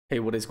Hey,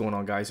 what is going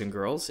on, guys and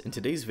girls? In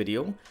today's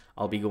video,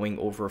 I'll be going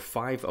over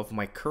 5 of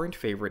my current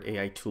favorite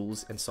AI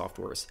tools and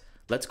softwares.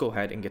 Let's go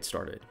ahead and get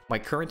started. My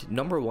current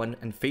 #1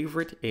 and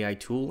favorite AI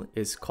tool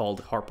is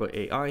called Harpa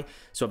AI.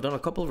 So I've done a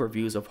couple of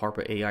reviews of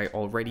Harpa AI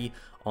already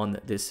on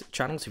this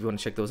channel. So if you want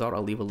to check those out,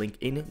 I'll leave a link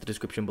in the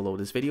description below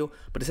this video.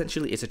 But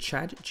essentially, it's a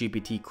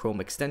ChatGPT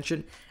Chrome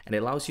extension, and it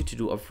allows you to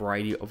do a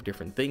variety of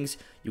different things.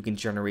 You can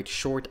generate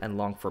short and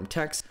long form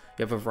text.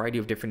 You have a variety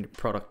of different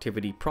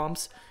productivity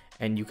prompts,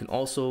 and you can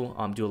also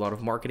do a lot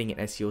of marketing and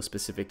SEO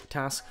specific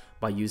tasks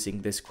by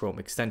using this Chrome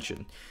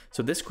extension.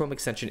 So this Chrome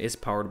extension is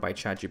powered by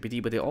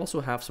ChatGPT, but they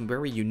also have some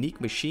very unique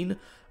machine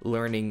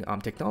learning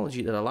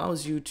technology that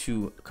allows you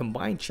to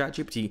combine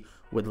ChatGPT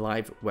with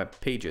live web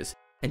pages.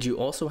 And you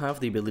also have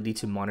the ability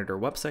to monitor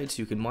websites.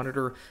 You can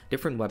monitor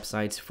different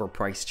websites for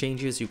price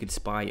changes. You can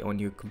spy on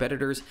your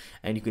competitors,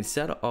 and you can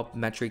set up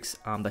metrics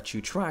that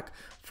you track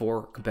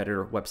for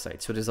competitor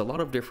websites. So there's a lot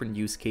of different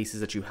use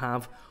cases that you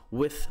have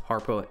with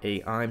Harpa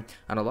AI,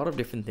 and a lot of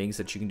different things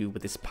that you can do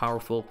with this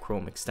powerful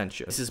Chrome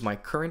extension. This is my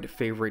current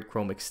favorite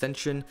Chrome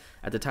extension.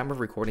 At the time of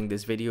recording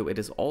this video, it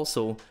is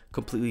also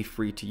completely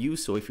free to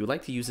use. So if you'd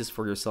like to use this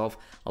for yourself,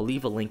 I'll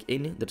leave a link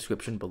in the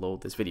description below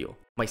this video.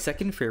 My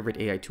second favorite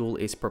AI tool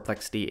is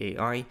Perplexity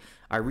AI.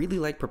 I really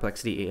like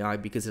Perplexity AI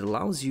because it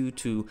allows you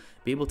to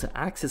be able to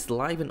access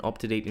live and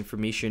up-to-date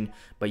information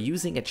by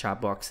using a chat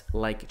box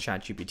like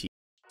ChatGPT.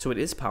 So it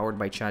is powered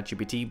by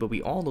ChatGPT, but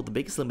we all know the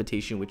biggest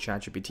limitation with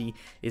ChatGPT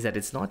is that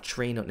it's not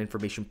trained on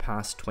information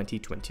past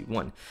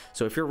 2021.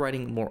 So if you're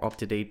writing more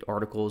up-to-date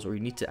articles, or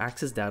you need to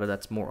access data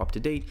that's more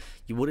up-to-date,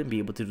 you wouldn't be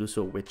able to do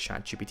so with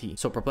ChatGPT.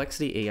 So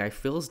Perplexity AI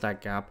fills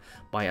that gap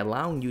by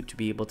allowing you to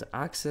be able to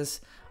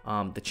access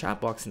the chat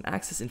box and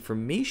access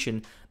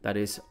information that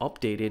is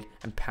updated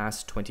and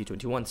past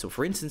 2021. So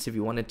for instance, if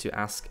you wanted to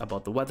ask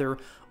about the weather,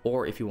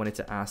 or if you wanted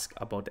to ask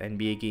about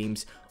NBA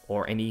games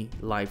or any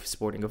live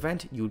sporting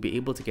event, you would be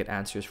able to get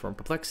answers from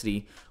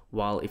Perplexity,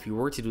 while if you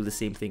were to do the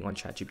same thing on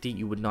ChatGPT,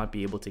 you would not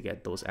be able to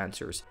get those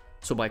answers.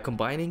 So by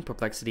combining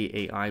Perplexity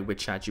AI with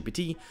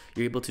ChatGPT,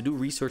 you're able to do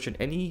research on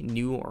any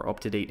new or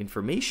up-to-date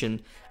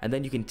information, and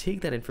then you can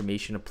take that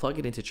information and plug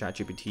it into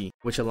ChatGPT,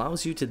 which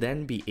allows you to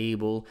then be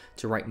able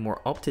to write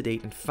more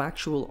up-to-date and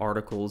factual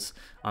articles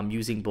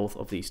using both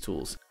of these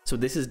tools. So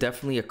this is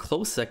definitely a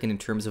close second in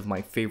terms of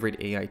my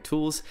favorite AI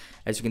tools.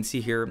 As you can see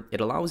here,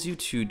 it allows you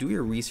to do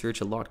your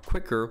research a lot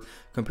quicker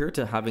compared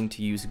to having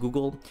to use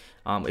Google.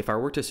 If I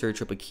were to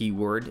search up a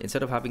keyword,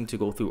 instead of having to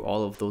go through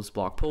all of those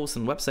blog posts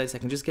and websites, I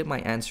can just get my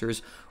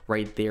answers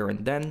right there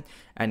and then.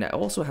 And I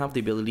also have the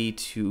ability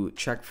to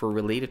check for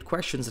related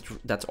questions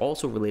that's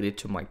also related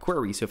to my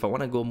query. So if I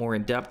want to go more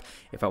in depth,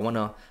 if I want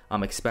to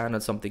expand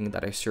on something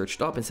that I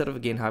searched up, instead of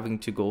again having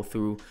to go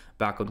through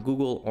back on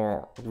Google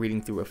or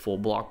reading through a full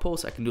blog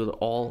post, I can do it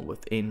all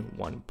within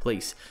one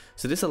place.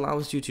 So this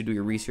allows you to do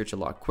your research a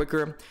lot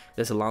quicker.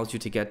 This allows you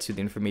to get to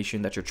the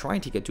information that you're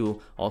trying to get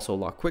to also a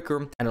lot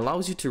quicker, and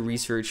allows you to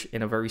research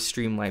in a very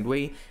streamlined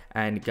way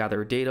and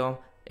gather data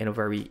in a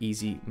very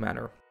easy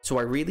manner. So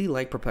I really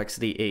like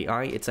Perplexity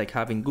AI. It's like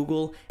having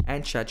Google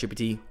and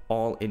ChatGPT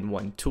all in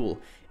one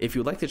tool. If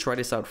you'd like to try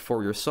this out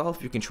for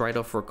yourself, you can try it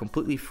out for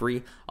completely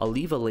free. I'll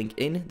leave a link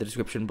in the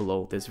description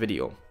below this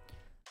video.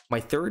 My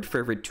third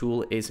favorite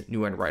tool is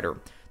NeuronWriter.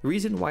 The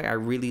reason why I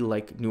really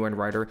like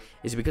NeuronWriter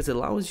is because it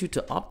allows you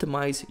to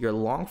optimize your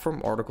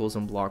long-form articles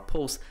and blog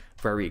posts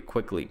very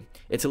quickly.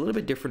 It's a little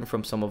bit different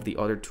from some of the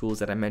other tools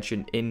that I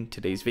mentioned in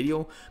today's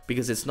video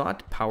because it's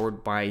not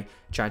powered by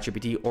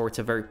ChatGPT, or it's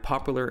a very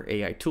popular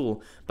AI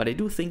tool, but I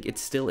do think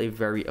it's still a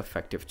very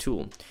effective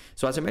tool.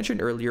 So as I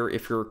mentioned earlier,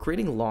 if you're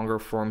creating longer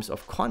forms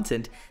of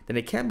content, then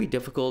it can be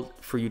difficult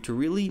for you to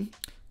really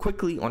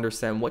quickly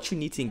understand what you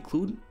need to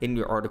include in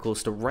your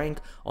articles to rank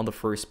on the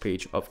first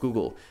page of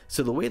Google.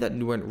 So the way that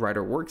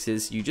NeuronWriter works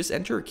is you just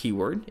enter a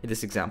keyword. In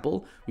this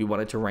example, we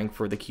wanted to rank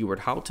for the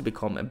keyword how to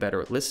become a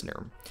better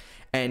listener.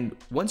 And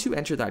once you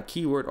enter that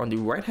keyword, on the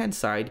right hand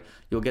side,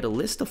 you'll get a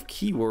list of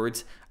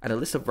keywords and a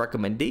list of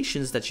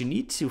recommendations that you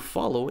need to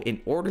follow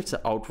in order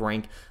to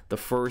outrank the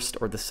first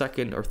or the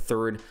second or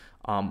third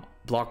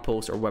blog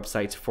posts or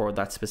websites for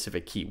that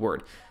specific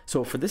keyword.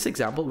 So for this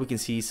example, we can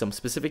see some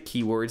specific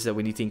keywords that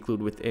we need to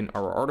include within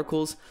our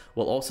articles.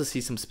 We'll also see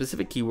some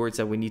specific keywords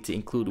that we need to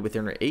include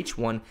within our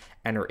H1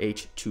 and our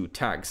H2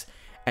 tags.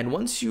 And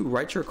once you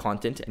write your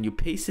content and you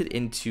paste it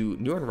into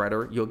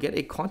NeuronWriter, you'll get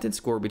a content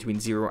score between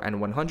 0 and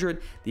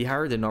 100. The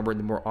higher the number,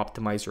 the more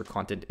optimized your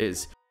content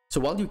is. So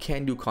while you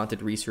can do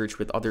content research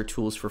with other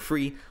tools for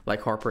free,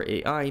 like Harper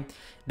AI,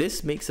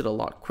 this makes it a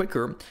lot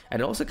quicker,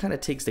 and it also kind of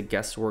takes the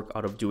guesswork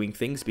out of doing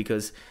things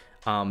because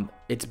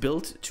it's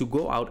built to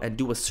go out and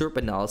do a SERP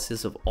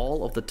analysis of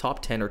all of the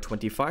top 10 or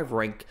 25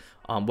 ranked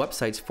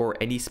websites for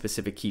any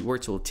specific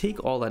keyword. So it'll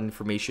take all that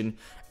information,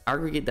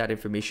 aggregate that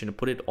information, and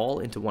put it all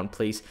into one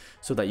place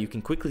so that you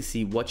can quickly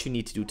see what you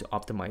need to do to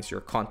optimize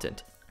your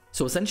content.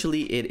 So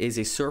essentially it is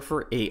a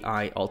Surfer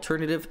AI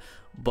alternative,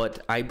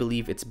 but I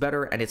believe it's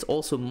better and it's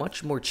also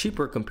much more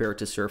cheaper compared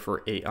to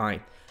Surfer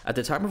AI. At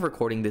the time of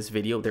recording this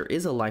video, there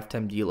is a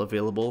lifetime deal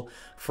available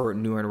for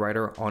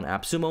NeuronWriter on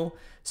AppSumo.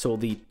 So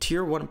the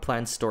tier 1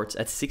 plan starts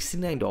at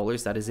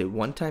 $69. That is a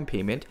one-time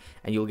payment,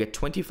 and you'll get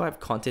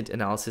 25 content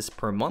analysis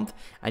per month,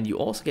 and you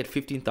also get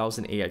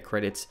 15,000 AI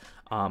credits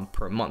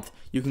per month.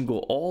 You can go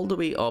all the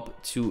way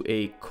up to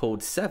a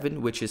code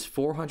 7, which is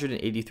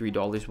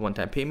 $483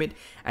 one-time payment,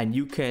 and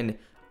you can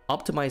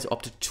optimize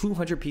up to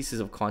 200 pieces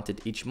of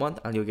content each month,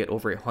 and you'll get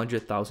over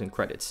 100,000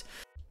 credits.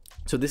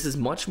 So this is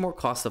much more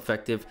cost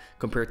effective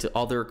compared to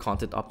other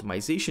content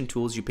optimization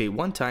tools. You pay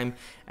one time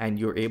and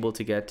you're able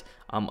to get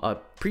a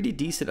pretty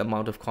decent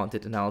amount of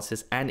content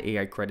analysis and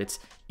AI credits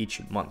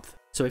each month.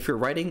 So if you're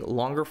writing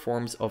longer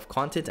forms of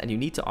content and you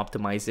need to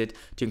optimize it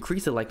to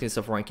increase the likeliness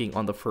of ranking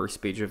on the first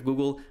page of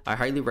Google, I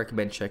highly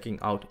recommend checking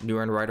out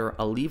NeuronWriter.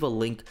 I'll leave a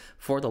link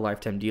for the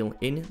lifetime deal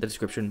in the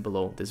description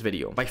below this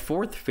video. My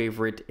fourth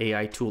favorite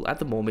AI tool at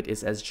the moment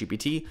is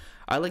SGPT.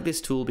 I like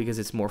this tool because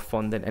it's more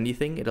fun than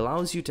anything. It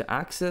allows you to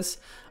access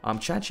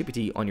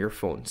ChatGPT on your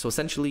phone. So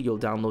essentially you'll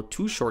download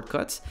 2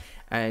 shortcuts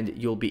and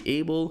you'll be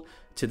able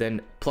to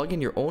then plug in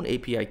your own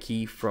API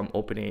key from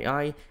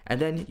OpenAI, and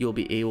then you'll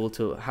be able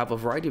to have a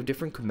variety of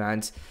different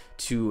commands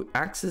to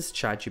access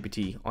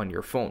ChatGPT on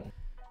your phone.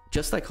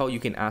 Just like how you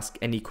can ask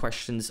any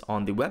questions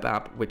on the web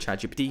app with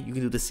ChatGPT, you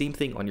can do the same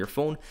thing on your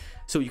phone.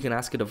 So you can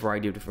ask it a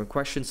variety of different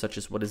questions, such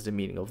as what is the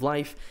meaning of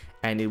life,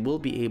 and it will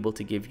be able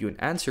to give you an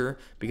answer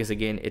because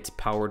again, it's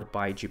powered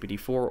by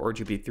GPT-4 or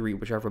GPT-3,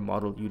 whichever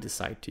model you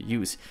decide to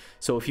use.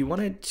 So if you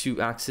wanted to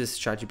access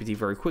ChatGPT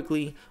very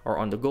quickly or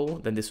on the go,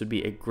 then this would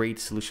be a great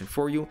solution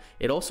for you.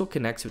 It also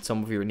connects with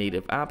some of your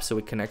native apps. So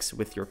it connects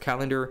with your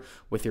calendar,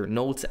 with your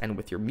notes, and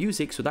with your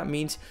music. So that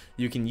means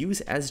you can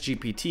use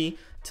SGPT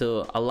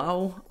to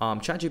allow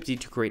ChatGPT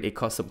to create a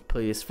custom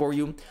playlist for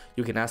you.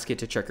 You can ask it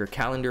to check your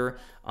calendar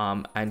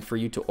and for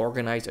you to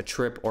organize a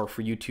trip, or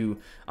for you to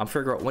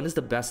figure out when is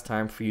the best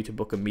time for you to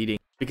book a meeting,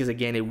 because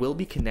again, it will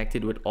be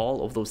connected with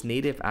all of those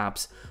native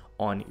apps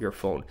on your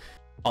phone.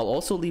 I'll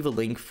also leave a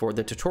link for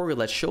the tutorial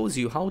that shows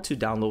you how to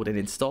download and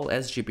install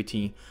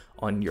SGPT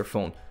on your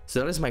phone. So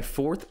that is my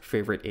fourth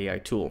favorite AI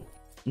tool.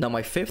 Now,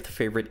 my fifth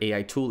favorite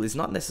AI tool is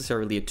not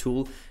necessarily a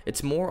tool,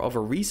 it's more of a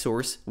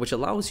resource which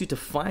allows you to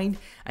find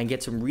and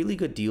get some really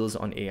good deals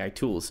on AI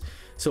tools.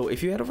 So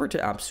if you head over to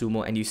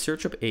AppSumo and you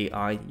search up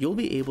AI, you'll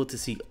be able to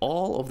see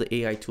all of the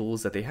AI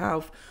tools that they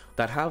have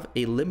that have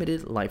a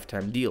limited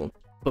lifetime deal.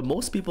 But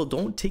most people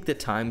don't take the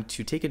time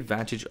to take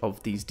advantage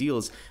of these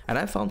deals, and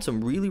I found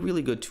some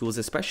really good tools,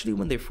 especially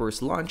when they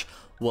first launch,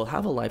 will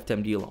have a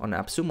lifetime deal on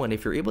AppSumo. And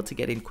if you're able to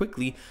get in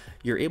quickly,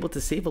 you're able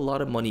to save a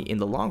lot of money in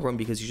the long run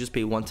because you just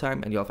pay one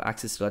time and you'll have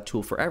access to that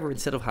tool forever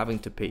instead of having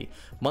to pay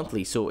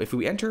monthly. So if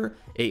we enter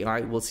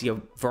AI, we'll see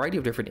a variety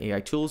of different AI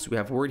tools. We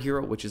have Word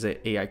Hero, which is an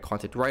AI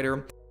content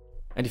writer.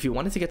 And if you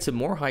wanted to get some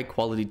more high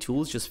quality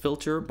tools, just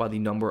filter by the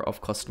number of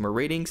customer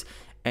ratings.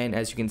 And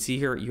as you can see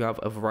here, you have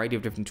a variety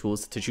of different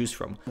tools to choose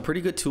from. Pretty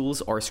good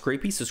tools are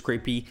Scrapy. So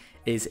Scrapy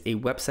is a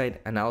website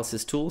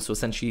analysis tool. So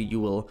essentially you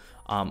will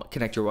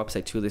connect your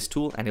website to this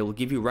tool and it will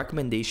give you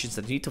recommendations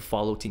that you need to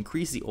follow to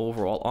increase the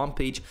overall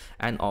on-page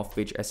and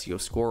off-page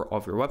SEO score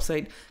of your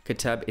website.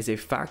 Katab is a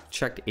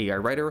fact-checked AI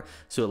writer.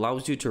 So it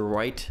allows you to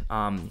write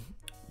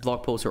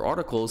blog posts or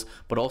articles,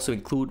 but also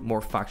include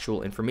more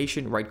factual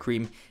information. Write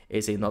Cream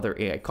is another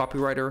AI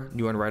copywriter.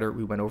 NeuronWriter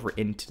we went over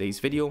in today's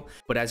video.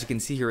 But as you can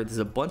see here, there's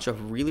a bunch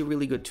of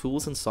really good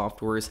tools and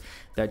softwares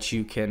that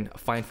you can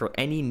find for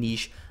any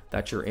niche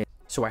that you're in.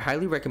 So I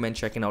highly recommend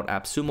checking out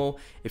AppSumo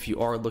if you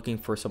are looking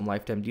for some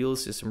lifetime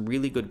deals. There's some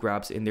really good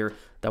grabs in there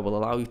that will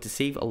allow you to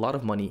save a lot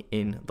of money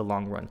in the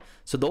long run.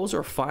 So those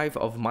are 5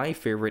 of my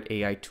favorite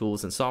AI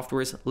tools and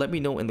softwares. Let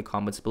me know in the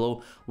comments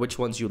below which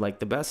ones you like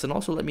the best, and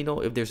also let me know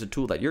if there's a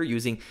tool that you're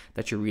using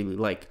that you really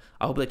like.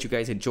 I hope that you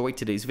guys enjoyed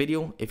today's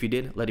video. If you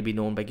did, let it be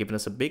known by giving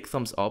us a big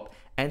thumbs up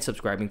and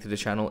subscribing to the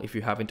channel if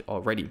you haven't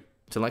already.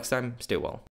 Till next time, stay well.